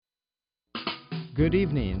Good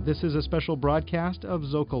evening. This is a special broadcast of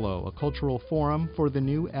Zocalo, a cultural forum for the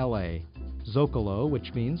new LA. Zocalo,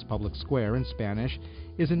 which means public square in Spanish,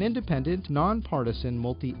 is an independent, nonpartisan,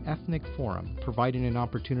 multi-ethnic forum providing an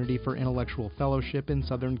opportunity for intellectual fellowship in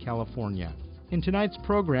Southern California. In tonight's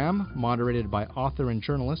program, moderated by author and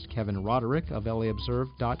journalist Kevin Roderick of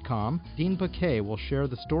LAobserved.com, Dean Baquet will share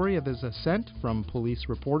the story of his ascent from police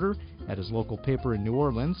reporter at his local paper in New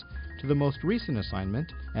Orleans to the most recent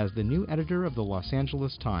assignment as the new editor of the Los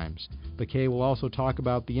Angeles Times. Baquet will also talk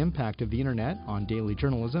about the impact of the internet on daily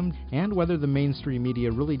journalism and whether the mainstream media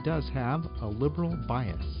really does have a liberal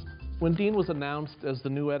bias. When Dean was announced as the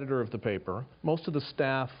new editor of the paper, most of the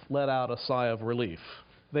staff let out a sigh of relief.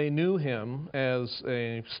 They knew him as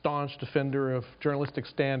a staunch defender of journalistic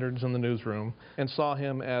standards in the newsroom and saw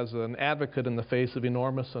him as an advocate in the face of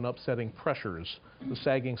enormous and upsetting pressures, the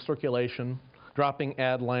sagging circulation, dropping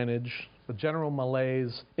ad lineage, the general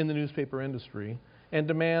malaise in the newspaper industry, and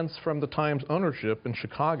demands from the Times ownership in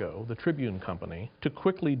Chicago, the Tribune Company, to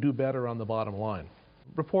quickly do better on the bottom line.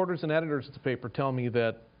 Reporters and editors at the paper tell me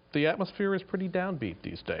that the atmosphere is pretty downbeat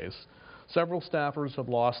these days. Several staffers have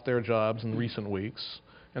lost their jobs in recent weeks,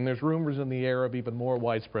 and there's rumors in the air of even more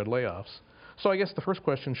widespread layoffs. So I guess the first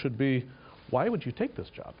question should be, why would you take this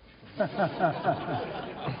job?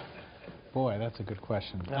 Boy, that's a good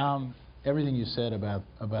question. Everything you said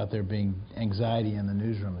about there being anxiety in the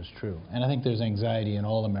newsroom is true. And I think there's anxiety in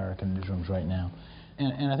all American newsrooms right now.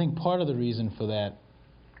 And I think part of the reason for that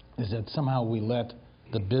is that somehow we let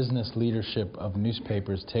the business leadership of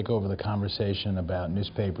newspapers take over the conversation about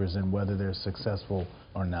newspapers and whether they're successful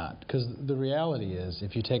or not. Because the reality is,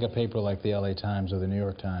 if you take a paper like the LA Times or the New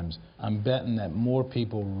York Times, I'm betting that more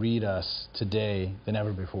people read us today than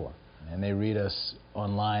ever before. And they read us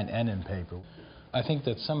online and in paper. I think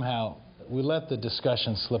that somehow we let the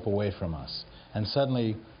discussion slip away from us. And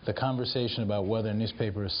suddenly the conversation about whether a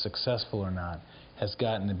newspaper is successful or not has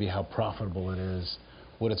gotten to be how profitable it is,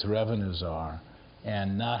 what its revenues are,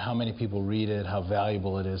 and not how many people read it, how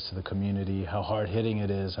valuable it is to the community, how hard-hitting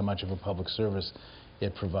it is, how much of a public service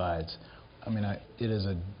it provides. I mean, it is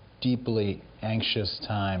a deeply anxious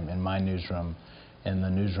time in my newsroom, in the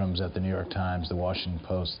newsrooms at the New York Times, the Washington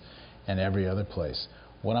Post, and every other place.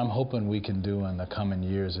 What I'm hoping we can do in the coming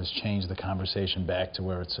years is change the conversation back to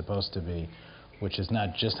where it's supposed to be, which is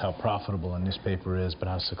not just how profitable a newspaper is, but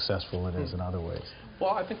how successful it is in other ways.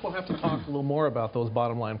 Well, I think we'll have to talk a little more about those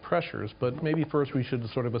bottom line pressures, but maybe first we should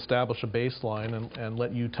sort of establish a baseline and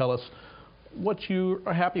let you tell us what you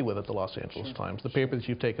are happy with at the Los Angeles Times, the paper that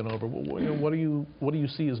you've taken over. What do you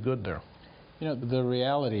see as good there? You know, the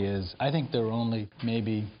reality is, I think there are only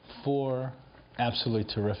maybe 4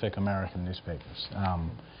 absolutely terrific American newspapers.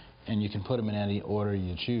 And you can put them in any order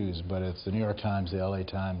you choose, but it's the New York Times, the LA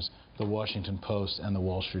Times, the Washington Post, and the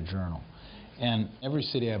Wall Street Journal. And every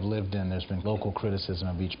city I've lived in, there's been local criticism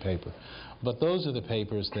of each paper. But those are the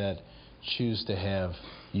papers that choose to have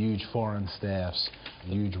huge foreign staffs,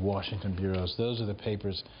 huge Washington bureaus. Those are the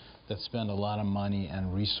papers that spend a lot of money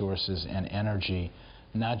and resources and energy,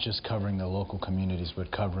 not just covering the local communities,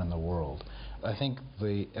 but covering the world. I think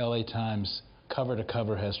the LA Times cover to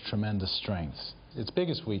cover has tremendous strengths. Its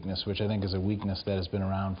biggest weakness, which I think is a weakness that has been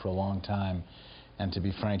around for a long time, and to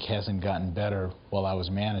be frank, hasn't gotten better while I was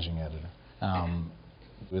managing editor,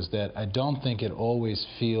 was that I don't think it always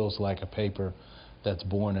feels like a paper that's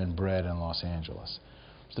born and bred in Los Angeles.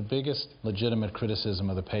 The biggest legitimate criticism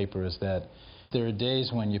of the paper is that there are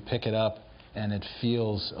days when you pick it up and it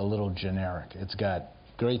feels a little generic. It's got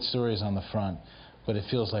great stories on the front, but it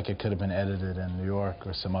feels like it could have been edited in New York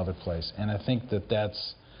or some other place. And I think that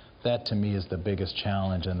that to me is the biggest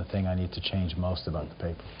challenge and the thing I need to change most about the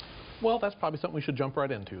paper. Well, that's probably something we should jump right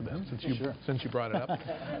into then, since you brought it up.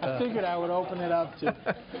 I figured I would open it up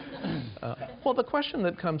to. Well, the question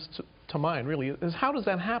that comes to mind really is, how does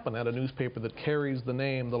that happen at a newspaper that carries the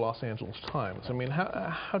name the Los Angeles Times? I mean,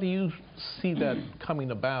 how do you see that coming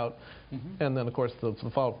about? And then, of course, the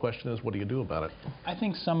follow-up question is, what do you do about it? I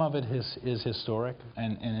think some of it is historic,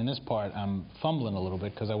 and in this part I'm fumbling a little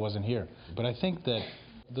bit because I wasn't here. But I think that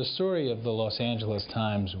the story of the Los Angeles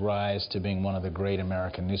Times' rise to being one of the great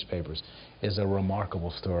American newspapers is a remarkable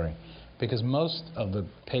story, because most of the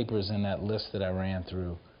papers in that list that I ran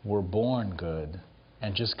through were born good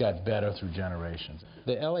and just got better through generations.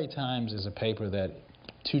 The LA Times is a paper that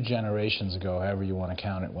 2 generations ago, however you want to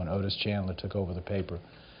count it, when Otis Chandler took over the paper,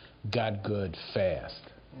 got good fast.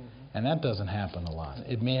 And that doesn't happen a lot.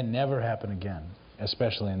 It may never happen again,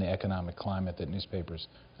 especially in the economic climate that newspapers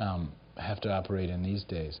have to operate in these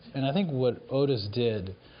days. And I think what Otis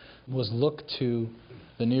did was look to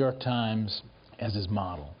the New York Times as his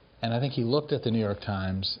model. And I think he looked at the New York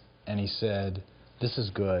Times and he said, this is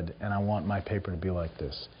good, and I want my paper to be like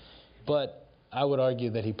this. But I would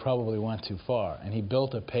argue that he probably went too far, and he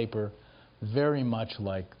built a paper very much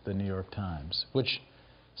like the New York Times, which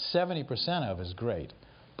 70% of is great.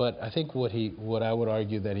 But I think what I would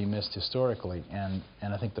argue that he missed historically, and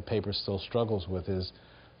I think the paper still struggles with, is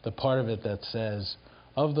the part of it that says,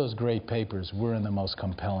 of those great papers, we're in the most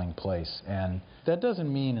compelling place. And that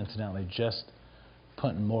doesn't mean, incidentally, just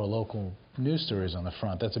putting more local news stories on the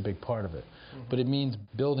front. That's a big part of it. But it means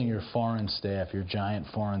building your foreign staff, your giant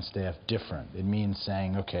foreign staff, different. It means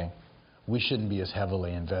saying, okay, we shouldn't be as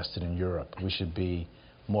heavily invested in Europe. We should be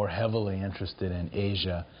more heavily interested in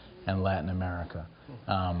Asia and Latin America,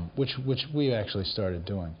 which we actually started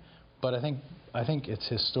doing. But I think it's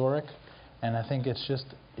historic, and I think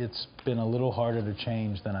it's been a little harder to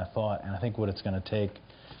change than I thought. And I think what it's going to take,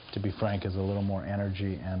 to be frank, is a little more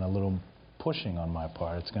energy and a little pushing on my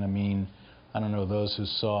part. It's going to mean, I don't know, those who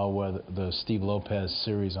saw the Steve Lopez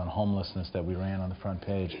series on homelessness that we ran on the front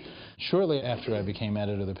page. Shortly after I became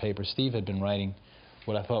editor of the paper, Steve had been writing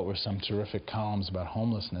what I thought were some terrific columns about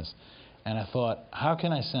homelessness. And I thought, how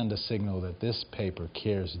can I send a signal that this paper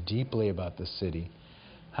cares deeply about the city?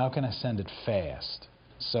 How can I send it fast?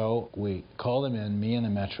 So we called him in, me and the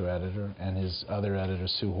Metro editor and his other editor,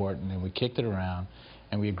 Sue Horton, and we kicked it around,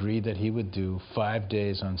 and we agreed that he would do 5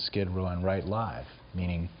 days on Skid Row and write live,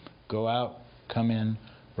 meaning go out, come in,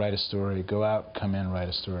 write a story, go out, come in, write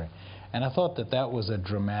a story. And I thought that that was a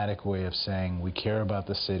dramatic way of saying we care about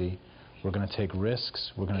the city, we're going to take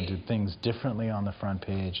risks, we're going to do things differently on the front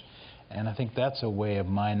page. And I think that's a way of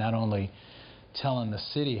mine not only telling the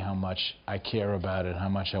city how much I care about it, how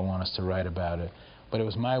much I want us to write about it, but it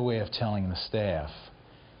was my way of telling the staff,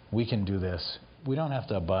 we can do this. We don't have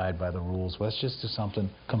to abide by the rules. Let's just do something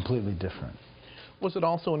completely different. Was it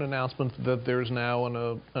also an announcement that there's now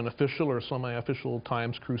an official or semi-official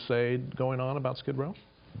Times crusade going on about Skid Row?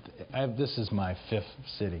 This is my 5th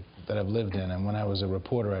city that I've lived in, and when I was a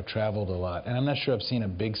reporter, I traveled a lot. And I'm not sure I've seen a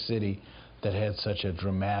big city that had such a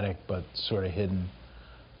dramatic but sort of hidden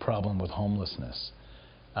problem with homelessness.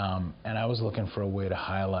 And I was looking for a way to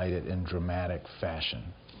highlight it in dramatic fashion.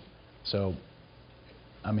 So,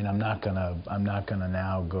 I mean, I'm not gonna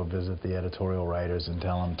now go visit the editorial writers and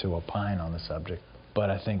tell them to opine on the subject. But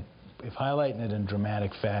I think if highlighting it in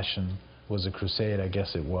dramatic fashion was a crusade, I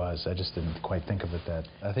guess it was. I just didn't quite think of it that.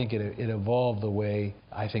 I think it evolved the way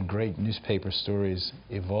I think great newspaper stories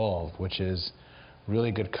evolve, which is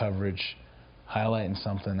really good coverage, highlighting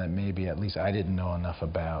something that maybe at least I didn't know enough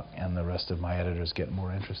about, and the rest of my editors get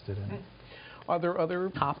more interested in it. Are there other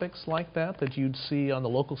topics like that that you'd see on the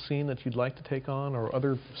local scene that you'd like to take on, or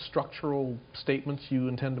other structural statements you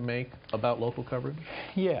intend to make about local coverage?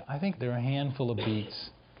 Yeah, I think there are a handful of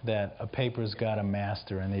beats that a paper's got to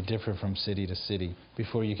master, and they differ from city to city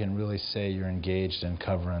before you can really say you're engaged in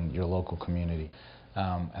covering your local community.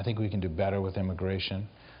 I think we can do better with immigration.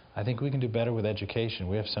 I think we can do better with education.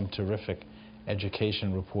 We have some terrific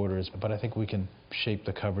education reporters, but I think we can shape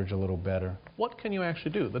the coverage a little better. What can you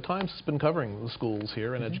actually do? The Times has been covering the schools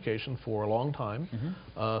here in education for a long time,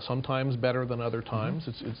 sometimes better than other times.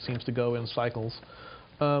 It seems to go in cycles.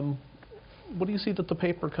 What do you see that the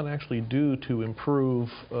paper can actually do to improve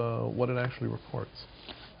what it actually reports?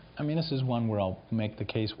 I mean, this is one where I'll make the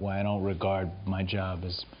case why I don't regard my job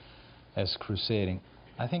as crusading.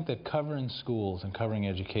 I think that covering schools and covering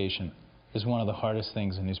education is one of the hardest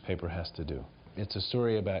things a newspaper has to do. It's a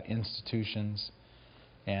story about institutions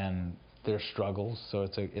and their struggles, so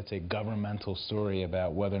it's a governmental story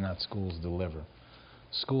about whether or not schools deliver.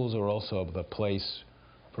 Schools are also the place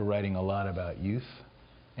for writing a lot about youth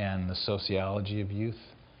and the sociology of youth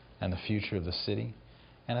and the future of the city.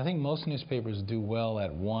 And I think most newspapers do well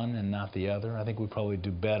at one and not the other. I think we probably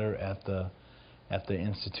do better at the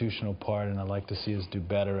institutional part, and I'd like to see us do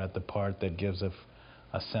better at the part that gives a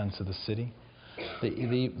sense of the city.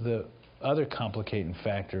 The other complicating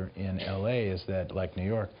factor in LA is that, like New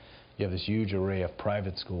York, you have this huge array of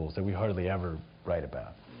private schools that we hardly ever write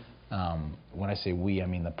about. When I say we, I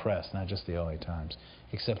mean the press, not just the LA Times,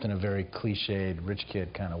 except in a very cliched, rich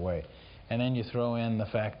kid kind of way. And then you throw in the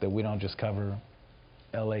fact that we don't just cover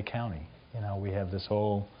LA County. You know, we have this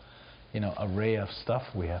whole, array of stuff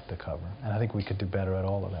we have to cover. And I think we could do better at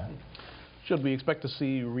all of that. Should we expect to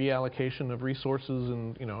see reallocation of resources,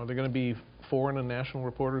 and are there going to be foreign and national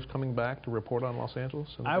reporters coming back to report on Los Angeles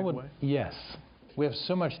in a big way? Yes. We have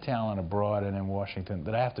so much talent abroad and in Washington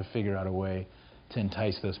that I have to figure out a way to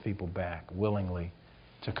entice those people back willingly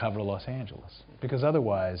to cover Los Angeles. Because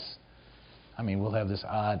otherwise, I mean, we'll have this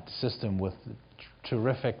odd system with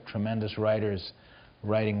terrific, tremendous writers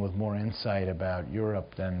writing with more insight about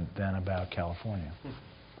Europe than about California.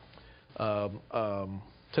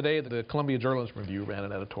 Today, the Columbia Journalism Review ran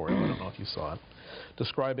an editorial, I don't know if you saw it,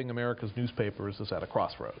 describing America's newspapers as at a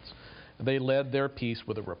crossroads. They led their piece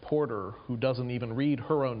with a reporter who doesn't even read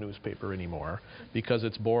her own newspaper anymore because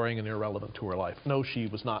it's boring and irrelevant to her life. No, she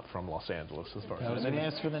was not from Los Angeles, as far as I was going to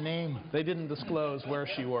ask for the name. They didn't disclose where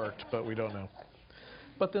she worked, but we don't know.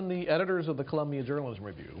 But then the editors of the Columbia Journalism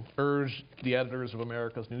Review urged the editors of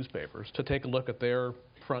America's newspapers to take a look at their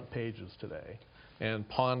front pages today and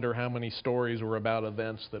ponder how many stories were about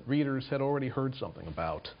events that readers had already heard something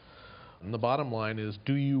about. And the bottom line is,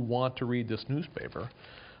 do you want to read this newspaper?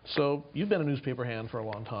 So you've been a newspaper hand for a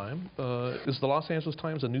long time. Is the Los Angeles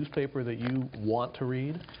Times a newspaper that you want to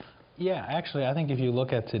read? Yeah, actually, I think if you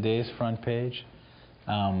look at today's front page,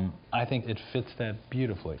 I think it fits that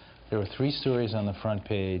beautifully. There were 3 stories on the front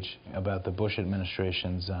page about the Bush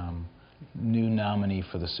administration's new nominee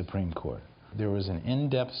for the Supreme Court. There was an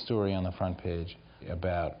in-depth story on the front page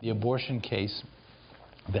about the abortion case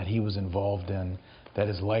that he was involved in that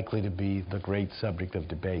is likely to be the great subject of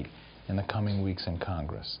debate in the coming weeks in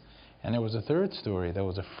Congress. And there was a 3rd story that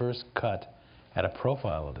was a first cut at a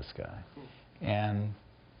profile of this guy. And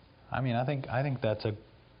I mean, I think that's a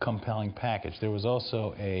compelling package. There was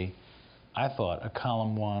also I thought, a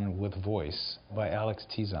column 1 with voice by Alex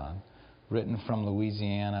Tizon, written from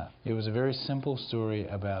Louisiana. It was a very simple story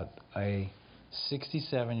about a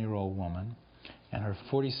 67-year-old woman and her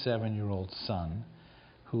 47-year-old son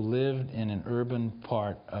who lived in an urban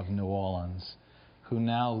part of New Orleans, who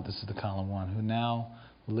now, this is the column 1, who now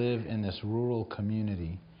live in this rural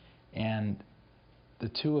community, and the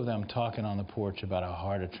 2 of them talking on the porch about how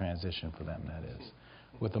hard a transition for them that is.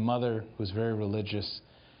 With the mother, who's very religious,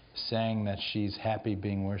 saying that she's happy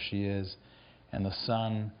being where she is, and the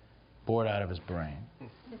son bored out of his brain.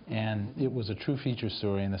 And it was a true feature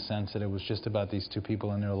story in the sense that it was just about these 2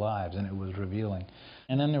 people in their lives, and it was revealing.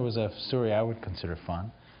 And then there was a story I would consider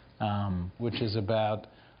fun, which is about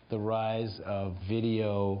the rise of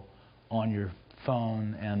video on your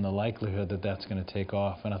phone and the likelihood that that's going to take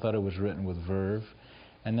off. And I thought it was written with verve.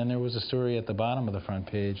 And then there was a story at the bottom of the front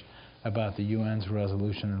page about the UN's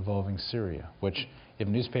resolution involving Syria, which if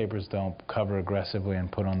newspapers don't cover aggressively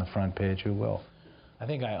and put on the front page, who will? I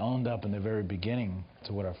think I owned up in the very beginning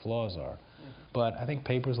to what our flaws are. But I think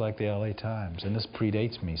papers like the LA Times, and this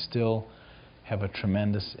predates me, still have a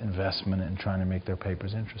tremendous investment in trying to make their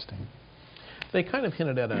papers interesting. They kind of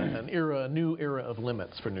hinted at a new era of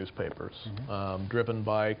limits for newspapers, driven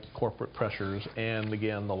by corporate pressures and,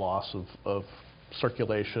 again, the loss of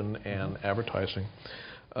circulation and advertising.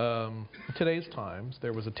 In today's Times,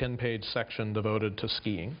 there was a 10-page section devoted to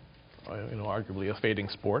skiing, arguably a fading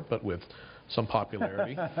sport, but with some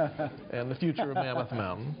popularity, and the future of Mammoth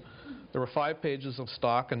Mountain. There were 5 pages of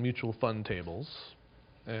stock and mutual fund tables,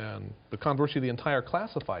 and conversely, the entire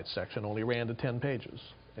classified section only ran to 10 pages.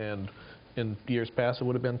 And in years past, it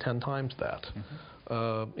would have been 10 times that.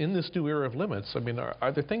 In this new era of limits, I mean,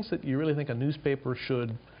 are there things that you really think a newspaper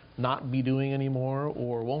should not be doing anymore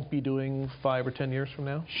or won't be doing 5 or 10 years from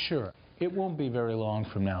now? Sure. It won't be very long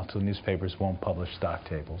from now till newspapers won't publish stock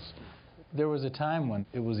tables. There was a time when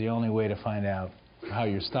it was the only way to find out how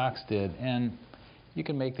your stocks did, and you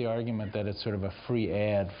can make the argument that it's sort of a free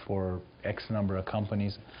ad for X number of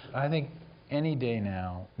companies. I think any day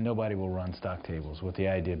now, nobody will run stock tables, with the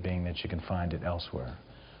idea being that you can find it elsewhere.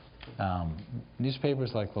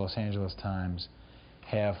 Newspapers like Los Angeles Times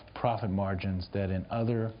have profit margins that in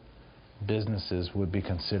other businesses would be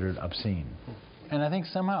considered obscene. And I think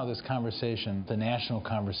somehow this conversation, the national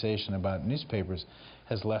conversation about newspapers,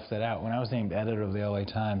 has left that out. When I was named editor of the LA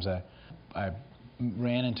Times, I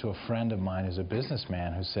ran into a friend of mine who's a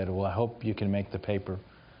businessman who said, well, I hope you can make the paper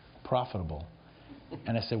profitable.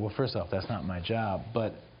 And I said, well, first off, that's not my job.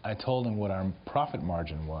 But I told him what our profit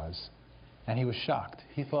margin was, and he was shocked.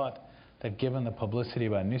 He thought that given the publicity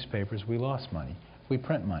about newspapers, we lost money. We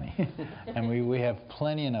print money. And we have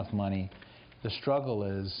plenty enough money. The struggle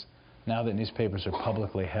is, now that newspapers are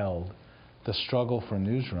publicly held, the struggle for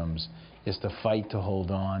newsrooms is to fight to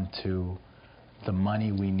hold on to the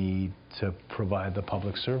money we need to provide the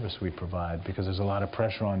public service we provide, because there's a lot of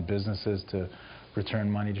pressure on businesses to return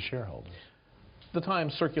money to shareholders. The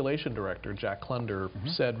Times circulation director, Jack Klunder,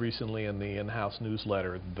 said recently in the in-house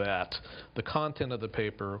newsletter that the content of the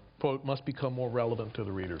paper, quote, must become more relevant to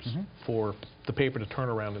the readers for the paper to turn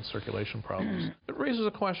around its circulation problems. It raises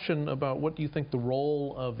a question about what do you think the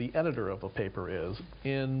role of the editor of a paper is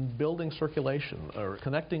in building circulation or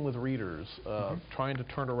connecting with readers, trying to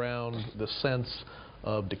turn around the sense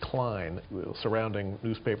of decline surrounding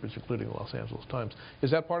newspapers, including the Los Angeles Times.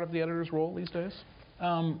 Is that part of the editor's role these days?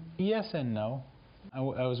 Yes and no. I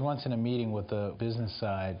was once in a meeting with the business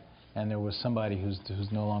side, and there was somebody who's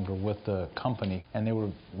no longer with the company, and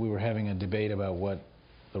we were having a debate about what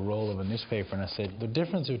the role of a newspaper, and I said, the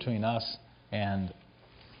difference between us and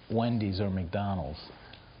Wendy's or McDonald's,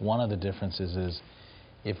 one of the differences is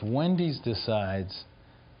if Wendy's decides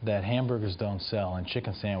that hamburgers don't sell and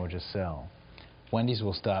chicken sandwiches sell, Wendy's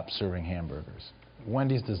will stop serving hamburgers.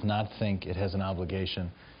 Wendy's does not think it has an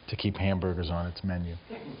obligation to keep hamburgers on its menu.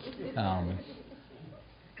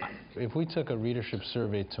 If we took a readership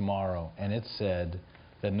survey tomorrow and it said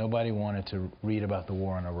that nobody wanted to read about the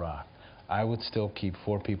war in Iraq, I would still keep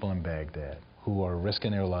 4 people in Baghdad who are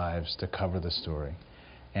risking their lives to cover the story.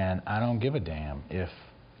 And I don't give a damn if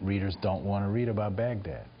readers don't want to read about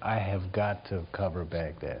Baghdad. I have got to cover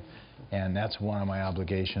Baghdad. And that's one of my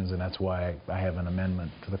obligations, and that's why I have an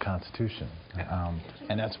amendment to the Constitution.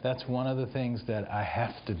 And that's one of the things that I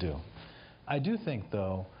have to do. I do think,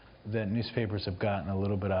 though, that newspapers have gotten a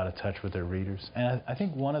little bit out of touch with their readers. And I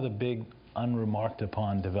think one of the big unremarked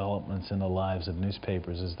upon developments in the lives of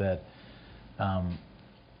newspapers is that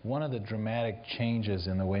one of the dramatic changes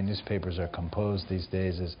in the way newspapers are composed these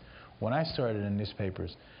days is when I started in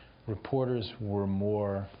newspapers, reporters were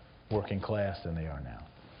more working class than they are now.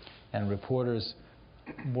 And reporters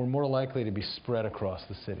were more likely to be spread across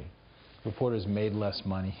the city. Reporters made less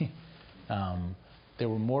money. There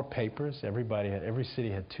were more papers. Every city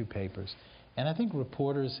had 2 papers. And I think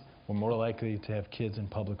reporters were more likely to have kids in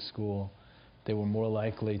public school. They were more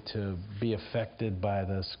likely to be affected by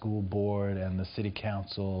the school board and the city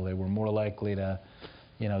council. They were more likely to,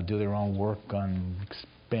 do their own work on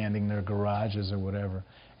expanding their garages or whatever.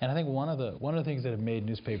 And I think one of the things that have made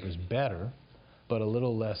newspapers better, but a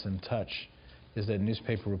little less in touch, is that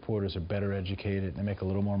newspaper reporters are better educated. They make a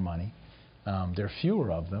little more money. There are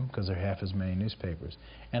fewer of them because there are half as many newspapers.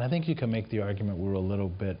 And I think you can make the argument we're a little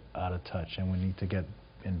bit out of touch and we need to get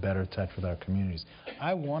in better touch with our communities.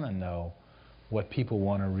 I want to know what people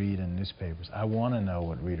want to read in newspapers. I want to know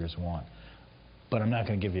what readers want. But I'm not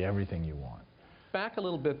going to give you everything you want. Back a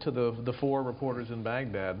little bit to the 4 reporters in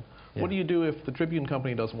Baghdad. Yeah. What do you do if the Tribune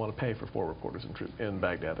Company doesn't want to pay for 4 reporters in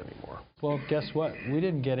Baghdad anymore? Well, guess what? We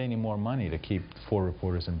didn't get any more money to keep 4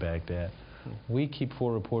 reporters in Baghdad. We keep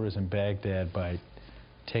 4 reporters in Baghdad by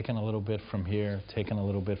taking a little bit from here, taking a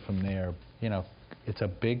little bit from there. It's a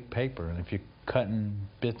big paper, and if you're cutting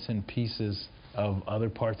bits and pieces of other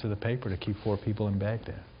parts of the paper to keep 4 people in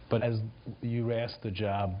Baghdad. But as you ask the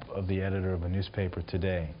job of the editor of a newspaper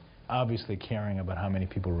today, obviously caring about how many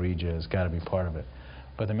people read you has got to be part of it.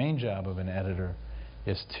 But the main job of an editor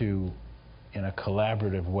is to, in a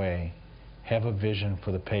collaborative way, have a vision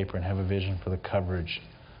for the paper and have a vision for the coverage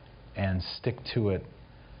and stick to it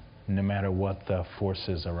no matter what the force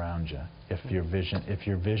is around you. If your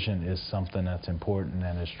vision is something that's important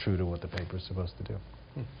and is true to what the paper is supposed to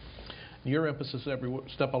do. Your emphasis every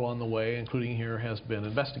step along the way, including here, has been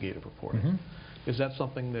investigative reporting. Is that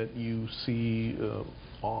something that you see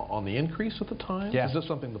on the increase at the time? Yeah. Is this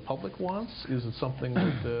something the public wants? Is it something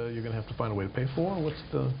that you're going to have to find a way to pay for? What's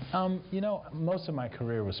the... most of my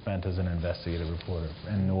career was spent as an investigative reporter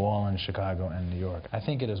in New Orleans, Chicago, and New York. I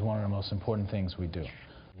think it is one of the most important things we do.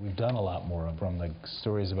 We've done a lot more from the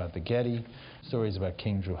stories about the Getty, stories about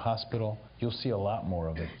King Drew Hospital. You'll see a lot more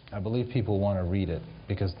of it. I believe people want to read it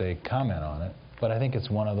because they comment on it. But I think it's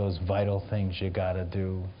one of those vital things you got to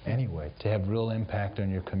do anyway. To have real impact on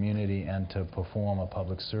your community and to perform a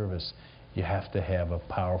public service, you have to have a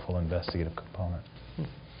powerful investigative component.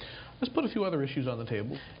 Let's put a few other issues on the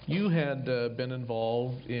table. You had been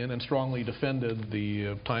involved in and strongly defended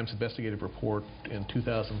the Times investigative report in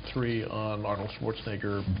 2003 on Arnold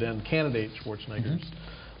Schwarzenegger, then candidate Schwarzenegger's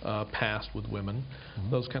past with women.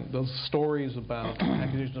 Those stories about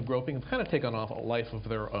accusations of groping have kind of taken on a life of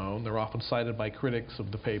their own. They're often cited by critics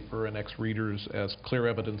of the paper and ex-readers as clear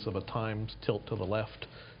evidence of a Times tilt to the left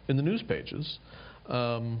in the news pages.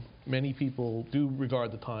 Many people do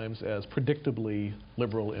regard the Times as predictably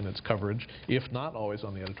liberal in its coverage, if not always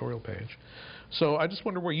on the editorial page. So I just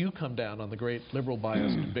wonder where you come down on the great liberal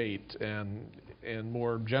bias debate, and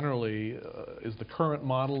more generally, is the current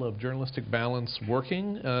model of journalistic balance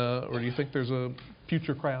working, or do you think there's a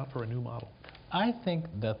future cry out for a new model? I think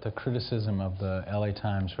that the criticism of the LA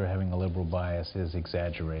Times for having a liberal bias is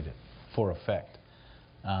exaggerated for effect.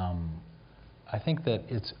 I think that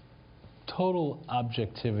its total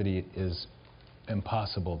objectivity is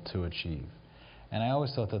impossible to achieve. And I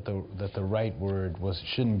always thought that the right word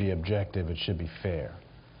shouldn't be objective, it should be fair.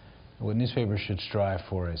 What newspapers should strive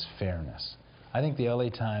for is fairness. I think the LA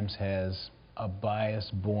Times has a bias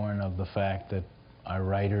born of the fact that our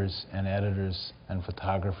writers and editors and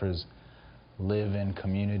photographers live in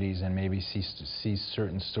communities and maybe see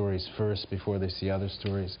certain stories first before they see other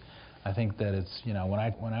stories. I think that it's, you know, when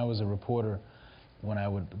I was a reporter, when I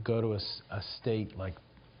would go to a state like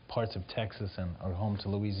parts of Texas or home to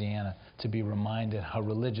Louisiana, to be reminded how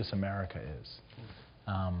religious America is,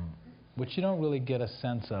 which you don't really get a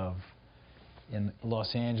sense of in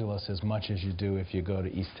Los Angeles as much as you do if you go to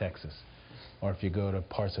East Texas or if you go to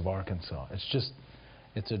parts of Arkansas.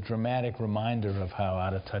 It's a dramatic reminder of how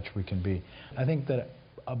out of touch we can be. I think that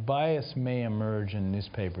a bias may emerge in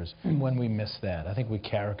newspapers when we miss that. I think we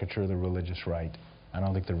caricature the religious right. I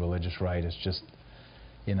don't think the religious right is just,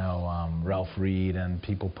 you know, Ralph Reed and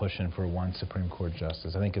people pushing for one Supreme Court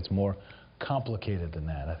justice. I think it's more complicated than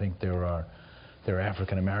that. I think there are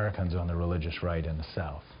African Americans on the religious right in the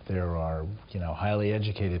South. There are, you know, highly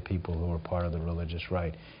educated people who are part of the religious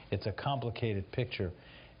right. It's a complicated picture,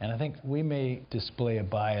 and I think we may display a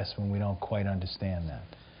bias when we don't quite understand that.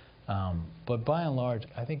 But by and large,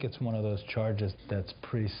 I think it's one of those charges that's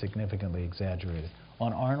pretty significantly exaggerated.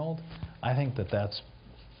 On Arnold, I think that that's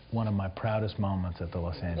one of my proudest moments at the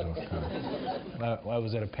Los Angeles Times. I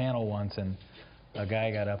was at a panel once, and a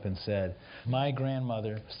guy got up and said, my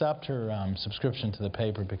grandmother stopped her subscription to the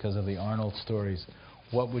paper because of the Arnold stories.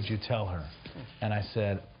 What would you tell her? And I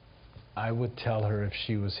said, I would tell her if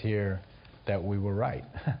she was here that we were right.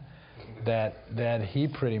 that he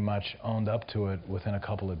pretty much owned up to it within a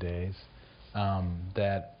couple of days.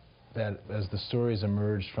 That as the stories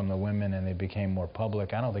emerged from the women and they became more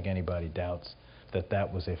public, I don't think anybody doubts that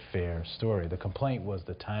that was a fair story. The complaint was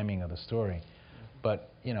the timing of the story. But,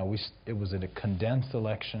 you know, it was a condensed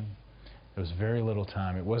election. There was very little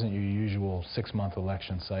time. It wasn't your usual 6-month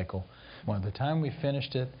election cycle. By the time we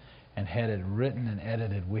finished it and had it written and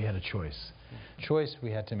edited, we had a choice. Choice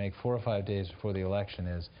we had to make 4 or 5 days before the election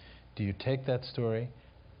is, do you take that story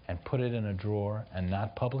and put it in a drawer and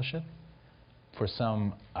not publish it for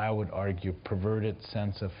some, I would argue, perverted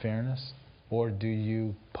sense of fairness? Or do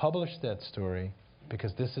you publish that story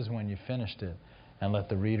because this is when you finished it and let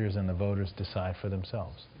the readers and the voters decide for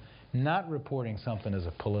themselves? Not reporting something as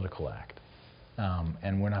a political act,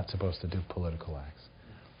 and we're not supposed to do political acts.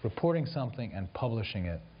 Reporting something and publishing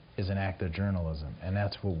it is an act of journalism, and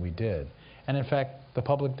that's what we did. And in fact, the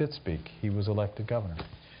public did speak. He was elected governor.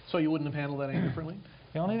 So you wouldn't have handled that any differently?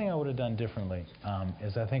 The only thing I would have done differently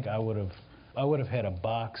is I think I would have had a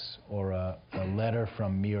box or a letter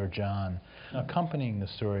from me or John accompanying the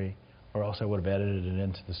story, or else I would have edited it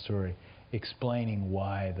into the story, explaining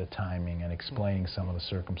why the timing and explaining some of the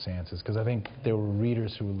circumstances. Because I think there were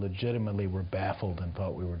readers who legitimately were baffled and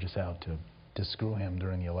thought we were just out to screw him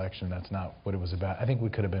during the election. That's not what it was about. I think we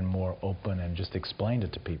could have been more open and just explained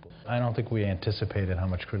it to people. I don't think we anticipated how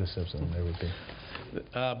much criticism there would be.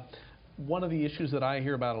 One of the issues that I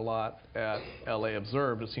hear about a lot at LA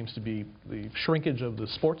Observed, it seems to be the shrinkage of the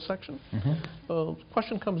sports section. The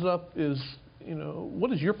question comes up is, you know,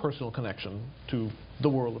 what is your personal connection to the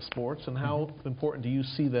world of sports, and how important do you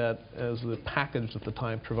see that as the package that the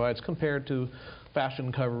Times provides compared to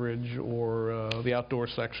fashion coverage or the outdoor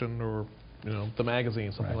section, or, you know, the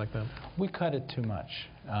magazine, something like that? We cut it too much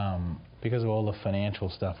because of all the financial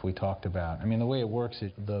stuff we talked about. I mean, the way it works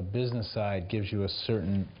is the business side gives you a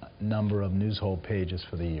certain number of newshold pages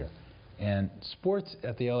for the year. And sports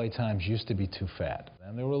at the LA Times used to be too fat.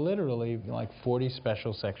 And there were literally like 40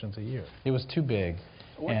 special sections a year. It was too big.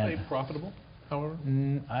 Weren't they profitable, however?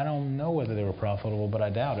 I don't know whether they were profitable, but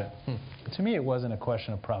I doubt it. To me, it wasn't a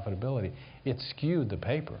question of profitability. It skewed the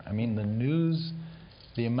paper. I mean, the news,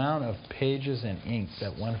 the amount of pages and ink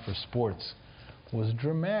that went for sports was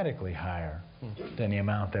dramatically higher than the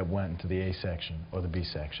amount that went into the A section or the B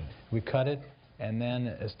section. We cut it, and then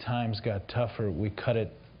as times got tougher, we cut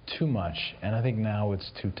it too much, and I think now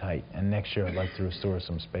it's too tight, and next year I'd like to restore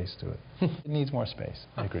some space to it. It needs more space.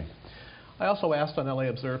 I agree. I also asked on LA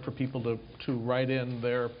Observed for people to write in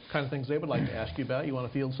their kind of things they would like to ask you about. You want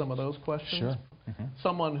to field some of those questions? Sure.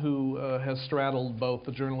 Someone who has straddled both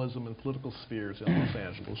the journalism and political spheres in Los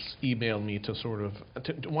Angeles emailed me to sort of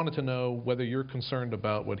wanted to know whether you're concerned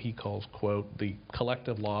about what he calls, quote, the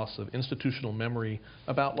collective loss of institutional memory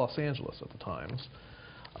about Los Angeles at the Times.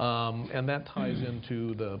 And that ties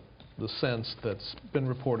into the sense that's been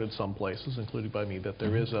reported some places, including by me, that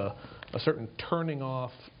there is a certain turning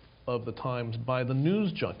off of the Times by the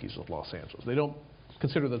news junkies of Los Angeles. They don't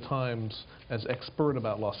consider the Times as expert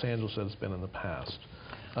about Los Angeles as it's been in the past.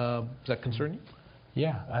 Does that concern you?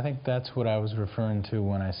 Yeah, I think that's what I was referring to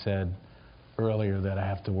when I said earlier that I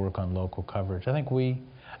have to work on local coverage. I think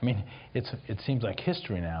I mean, it seems like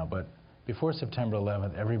history now, but before September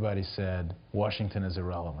 11th, everybody said Washington is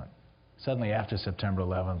irrelevant. Suddenly after September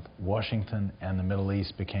 11th, Washington and the Middle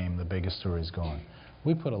East became the biggest stories going.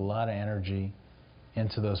 We put a lot of energy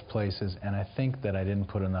into those places, and I think that I didn't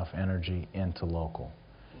put enough energy into local.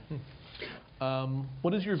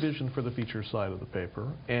 What is your vision for the feature side of the paper,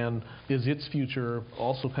 and is its future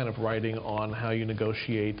also kind of riding on how you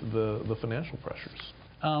negotiate the financial pressures?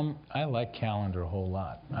 I like Calendar a whole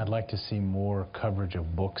lot. I'd like to see more coverage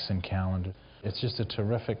of books in Calendar. It's just a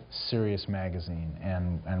terrific, serious magazine,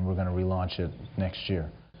 and we're going to relaunch it next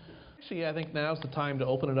year. Actually, I think now's the time to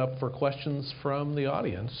open it up for questions from the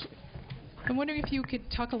audience. I'm wondering if you could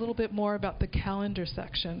talk a little bit more about the calendar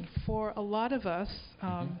section. For a lot of us,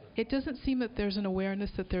 it doesn't seem that there's an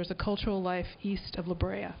awareness that there's a cultural life east of La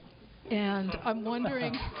Brea. And I'm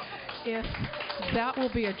wondering if that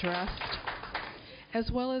will be addressed, as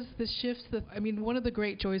well as the shifts that, I mean, one of the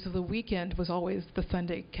great joys of the weekend was always the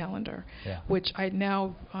Sunday calendar, which I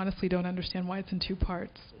now honestly don't understand why it's in 2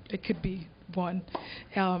 parts. It could be one.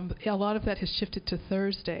 A lot of that has shifted to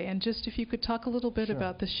Thursday, and just if you could talk a little bit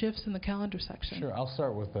about the shifts in the calendar section. Sure, I'll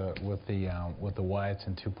start with the why it's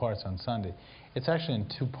in 2 parts on Sunday. It's actually in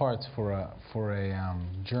 2 parts for a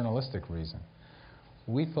journalistic reason.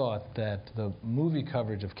 We thought that the movie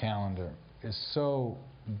coverage of Calendar is so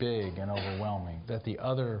big and overwhelming that the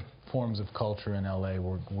other forms of culture in LA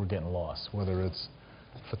were getting lost, whether it's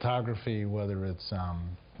photography, whether it's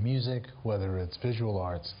music, whether it's visual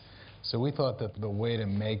arts. So we thought that the way to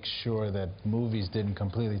make sure that movies didn't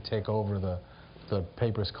completely take over the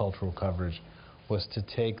paper's cultural coverage was to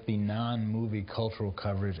take the non-movie cultural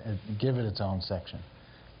coverage and give it its own section.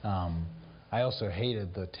 I also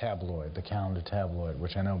hated the tabloid, the Calendar tabloid,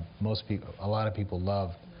 which I know a lot of people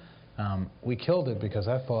loved. We killed it because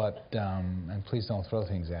I thought, and please don't throw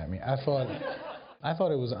things at me, I thought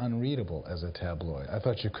it was unreadable as a tabloid. I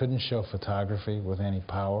thought you couldn't show photography with any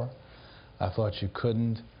power. I thought you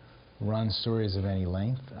couldn't run stories of any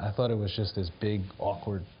length. I thought it was just this big,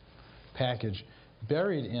 awkward package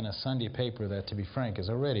buried in a Sunday paper that, to be frank, is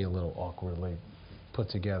already a little awkwardly put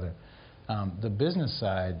together. The business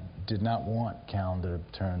side did not want Calendar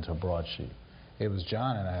to turn into a broadsheet. It was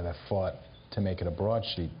John and I that fought to make it a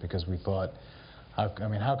broadsheet because we thought, I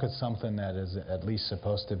mean, how could something that is at least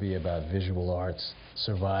supposed to be about visual arts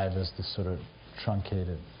survive as this sort of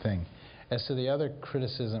truncated thing? As to the other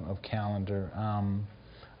criticism of Calendar,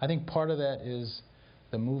 I think part of that is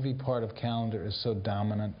the movie part of Calendar is so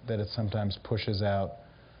dominant that it sometimes pushes out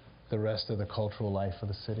the rest of the cultural life of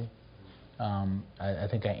the city. I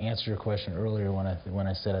think I answered your question earlier when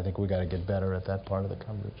I said I think we got to get better at that part of the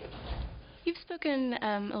coverage. You've spoken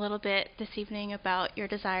a little bit this evening about your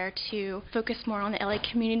desire to focus more on the LA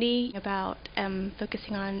community, about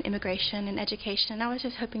focusing on immigration and education. I was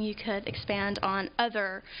just hoping you could expand on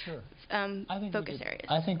other focus areas.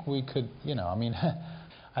 I think we could, I mean,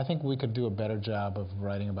 I think we could do a better job of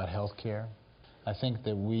writing about health care. I think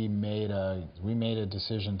that we made a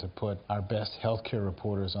decision to put our best healthcare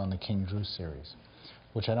reporters on the King Drew series,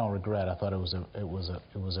 which I don't regret. I thought it was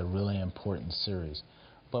a really important series.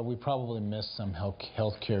 But we probably missed some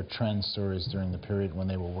healthcare trend stories during the period when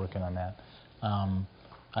they were working on that.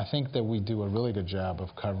 I think that we do a really good job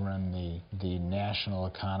of covering the national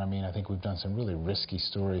economy, and I think we've done some really risky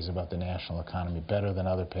stories about the national economy, better than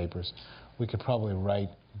other papers. We could probably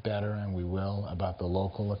write better, and we will, about the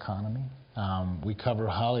local economy. We cover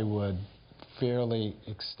Hollywood fairly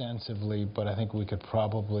extensively, but I think we could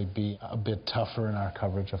probably be a bit tougher in our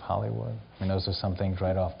coverage of Hollywood. I mean, those are some things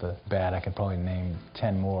right off the bat. I could probably name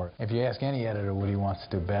 10 more. If you ask any editor what he wants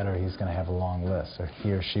to do better, he's going to have a long list, or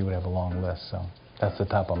he or she would have a long list, so that's the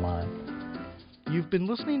top of mind. You've been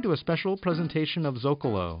listening to a special presentation of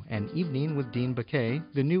Zocalo, an evening with Dean Baquet,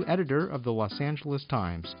 the new editor of the Los Angeles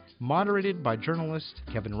Times, moderated by journalist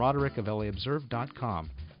Kevin Roderick of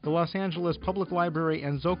LAobserve.com. The Los Angeles Public Library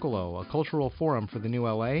and Zocalo, a cultural forum for the new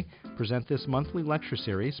LA, present this monthly lecture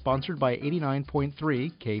series sponsored by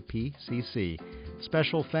 89.3 KPCC.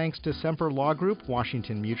 Special thanks to Semper Law Group,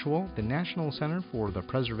 Washington Mutual, the National Center for the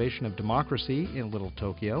Preservation of Democracy in Little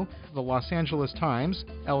Tokyo, the Los Angeles Times,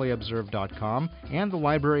 LAobserve.com, and the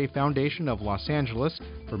Library Foundation of Los Angeles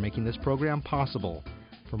for making this program possible.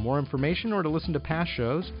 For more information or to listen to past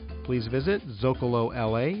shows, please visit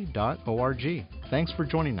zocalola.org. Thanks for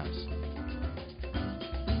joining us.